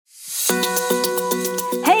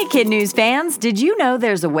Kid News fans, did you know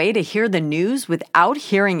there's a way to hear the news without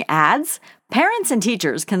hearing ads? Parents and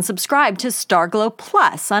teachers can subscribe to Starglow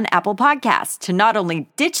Plus on Apple Podcasts to not only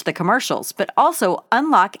ditch the commercials, but also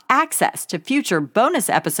unlock access to future bonus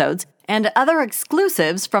episodes and other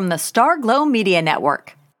exclusives from the Starglow Media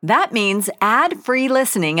Network. That means ad-free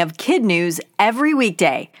listening of kid news every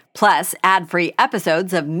weekday, plus ad-free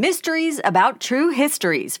episodes of mysteries about true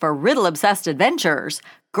histories for riddle-obsessed adventurers,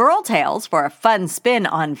 girl tales for a fun spin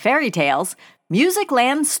on fairy tales,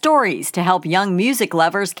 Musicland stories to help young music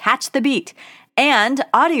lovers catch the beat, and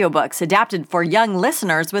audiobooks adapted for young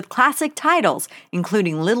listeners with classic titles,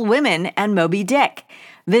 including Little Women and Moby Dick.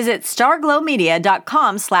 Visit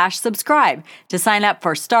starglowmedia.com/subscribe to sign up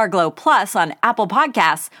for Starglow Plus on Apple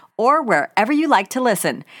Podcasts or wherever you like to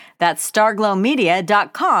listen. That's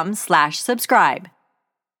starglowmedia.com/subscribe.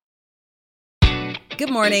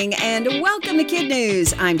 Good morning and welcome to Kid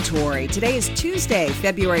News. I'm Tori. Today is Tuesday,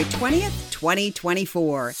 February 20th,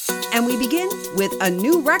 2024. And we begin with a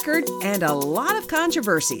new record and a lot of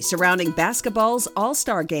controversy surrounding basketball's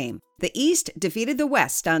All-Star Game. The East defeated the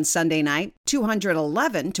West on Sunday night,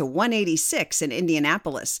 211-186 in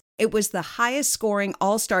Indianapolis. It was the highest scoring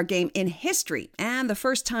All-Star Game in history and the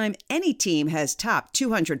first time any team has topped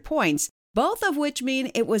 200 points, both of which mean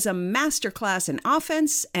it was a masterclass in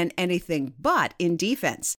offense and anything but in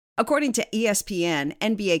defense. According to ESPN,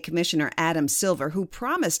 NBA Commissioner Adam Silver, who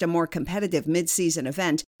promised a more competitive midseason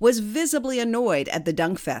event, was visibly annoyed at the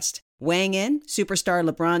dunk fest. Weighing in, superstar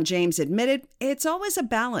LeBron James admitted it's always a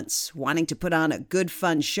balance, wanting to put on a good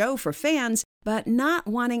fun show for fans, but not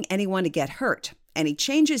wanting anyone to get hurt. Any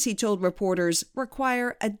changes, he told reporters,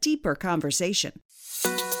 require a deeper conversation.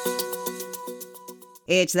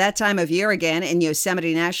 It's that time of year again in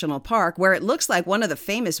Yosemite National Park, where it looks like one of the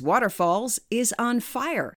famous waterfalls is on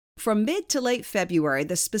fire. From mid to late February,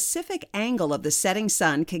 the specific angle of the setting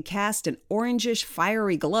sun can cast an orangish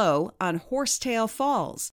fiery glow on Horsetail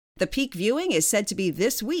Falls. The peak viewing is said to be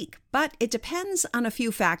this week, but it depends on a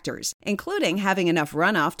few factors, including having enough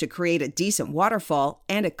runoff to create a decent waterfall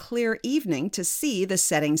and a clear evening to see the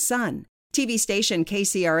setting sun. TV station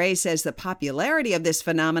KCRA says the popularity of this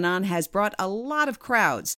phenomenon has brought a lot of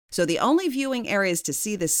crowds, so the only viewing areas to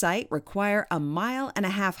see the site require a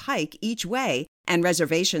 1.5-mile hike each way, and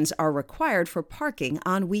reservations are required for parking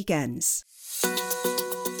on weekends.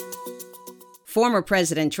 Former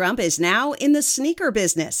President Trump is now in the sneaker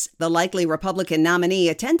business. The likely Republican nominee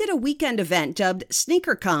attended a weekend event dubbed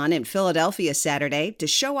SneakerCon in Philadelphia Saturday to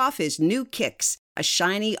show off his new kicks. A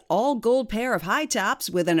shiny, all-gold pair of high tops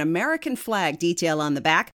with an American flag detail on the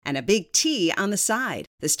back and a big T on the side.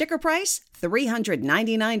 The sticker price,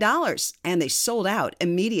 $399, and they sold out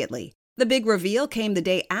immediately. The big reveal came the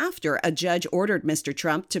day after a judge ordered Mr.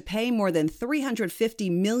 Trump to pay more than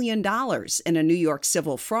 $350 million in a New York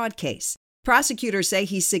civil fraud case. Prosecutors say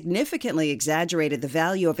he significantly exaggerated the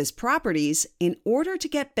value of his properties in order to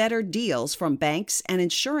get better deals from banks and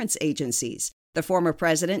insurance agencies. The former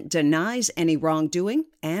president denies any wrongdoing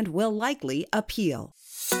and will likely appeal.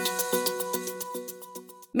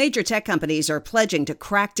 Major tech companies are pledging to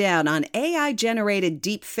crack down on AI-generated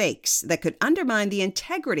deep fakes that could undermine the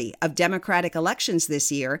integrity of democratic elections this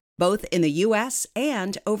year, both in the U.S.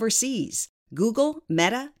 and overseas. Google,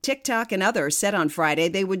 Meta, TikTok, and others said on Friday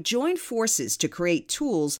they would join forces to create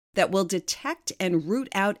tools that will detect and root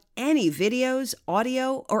out any videos,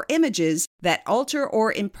 audio, or images that alter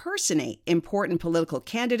or impersonate important political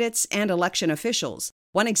candidates and election officials.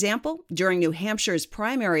 One example, during New Hampshire's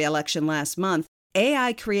primary election last month,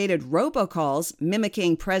 AI-created robocalls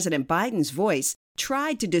mimicking President Biden's voice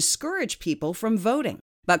tried to discourage people from voting.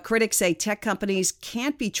 But critics say tech companies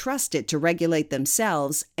can't be trusted to regulate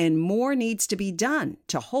themselves, and more needs to be done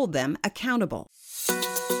to hold them accountable.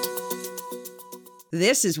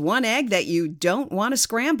 This is one egg that you don't want to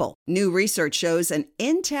scramble. New research shows an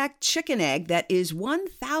intact chicken egg that is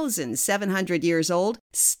 1,700 years old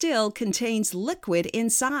still contains liquid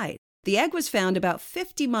inside. The egg was found about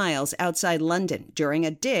 50 miles outside London during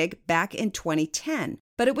a dig back in 2010.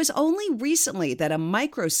 But it was only recently that a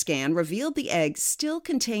microscan revealed the egg still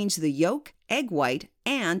contains the yolk, egg white,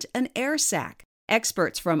 and an air sac.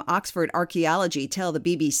 Experts from Oxford Archaeology tell the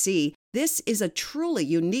BBC this is a truly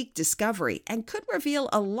unique discovery and could reveal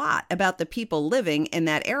a lot about the people living in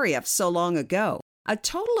that area so long ago. A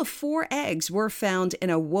total of 4 eggs were found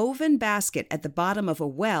in a woven basket at the bottom of a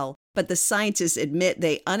well, but the scientists admit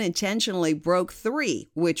they unintentionally broke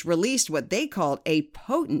 3, which released what they called a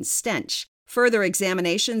potent stench. Further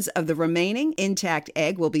examinations of the remaining intact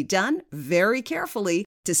egg will be done very carefully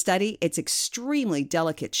to study its extremely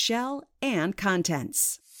delicate shell and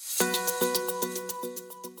contents.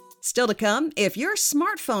 Still to come, if your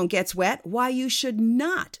smartphone gets wet, why you should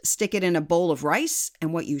not stick it in a bowl of rice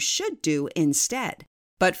and what you should do instead.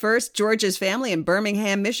 But first, George's family in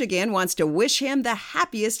Birmingham, Michigan wants to wish him the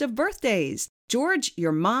happiest of birthdays. George,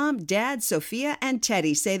 your mom, dad, Sophia, and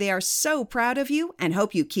Teddy say they are so proud of you and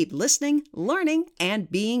hope you keep listening, learning,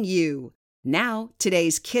 and being you. Now,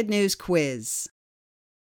 today's Kid News quiz.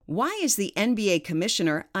 Why is the NBA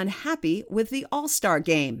commissioner unhappy with the All-Star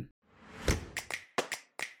game?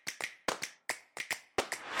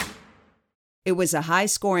 It was a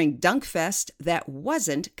high-scoring dunk fest that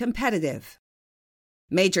wasn't competitive.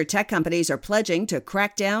 Major tech companies are pledging to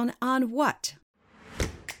crack down on what?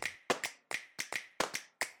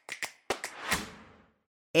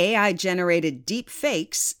 AI-generated deep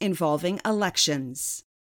fakes involving elections.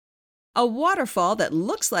 A waterfall that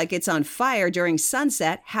looks like it's on fire during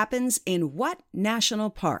sunset happens in what national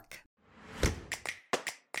park?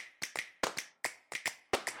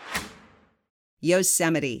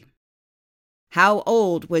 Yosemite. How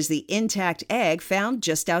old was the intact egg found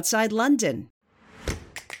just outside London?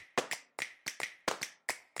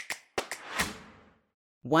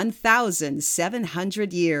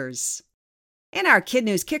 1,700 years. In our Kid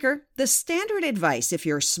News Kicker, the standard advice if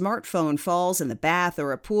your smartphone falls in the bath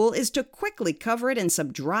or a pool is to quickly cover it in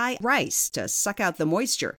some dry rice to suck out the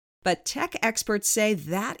moisture. But tech experts say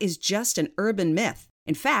that is just an urban myth.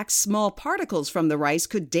 In fact, small particles from the rice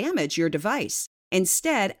could damage your device.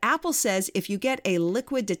 Instead, Apple says if you get a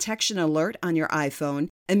liquid detection alert on your iPhone,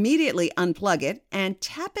 immediately unplug it and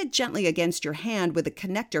tap it gently against your hand with the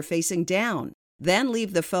connector facing down. Then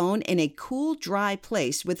leave the phone in a cool, dry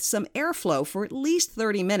place with some airflow for at least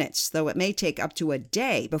 30 minutes, though it may take up to a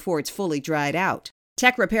day before it's fully dried out.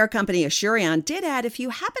 Tech repair company Assurion did add if you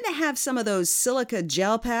happen to have some of those silica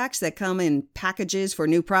gel packs that come in packages for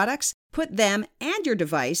new products, put them and your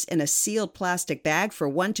device in a sealed plastic bag for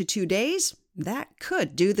 1 to 2 days. That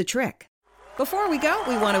could do the trick. Before we go,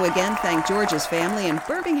 we want to again thank George's family in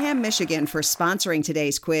Birmingham, Michigan for sponsoring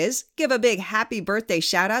today's quiz. Give a big happy birthday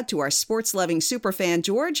shout out to our sports-loving superfan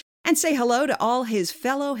George and say hello to all his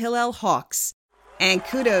fellow Hillel Hawks. And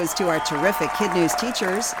kudos to our terrific Kid News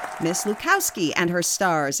teachers, Miss Lukowski and her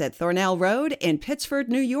stars at Thornell Road in Pittsford,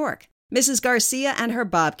 New York, Mrs. Garcia and her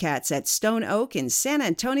Bobcats at Stone Oak in San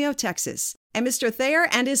Antonio, Texas, and Mr. Thayer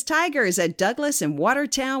and his Tigers at Douglas and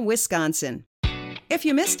Watertown, Wisconsin. If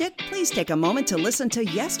you missed it, please take a moment to listen to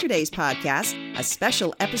yesterday's podcast, a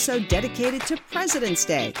special episode dedicated to President's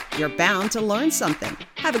Day. You're bound to learn something.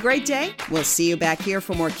 Have a great day. We'll see you back here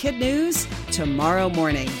for more Kid News tomorrow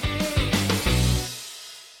morning.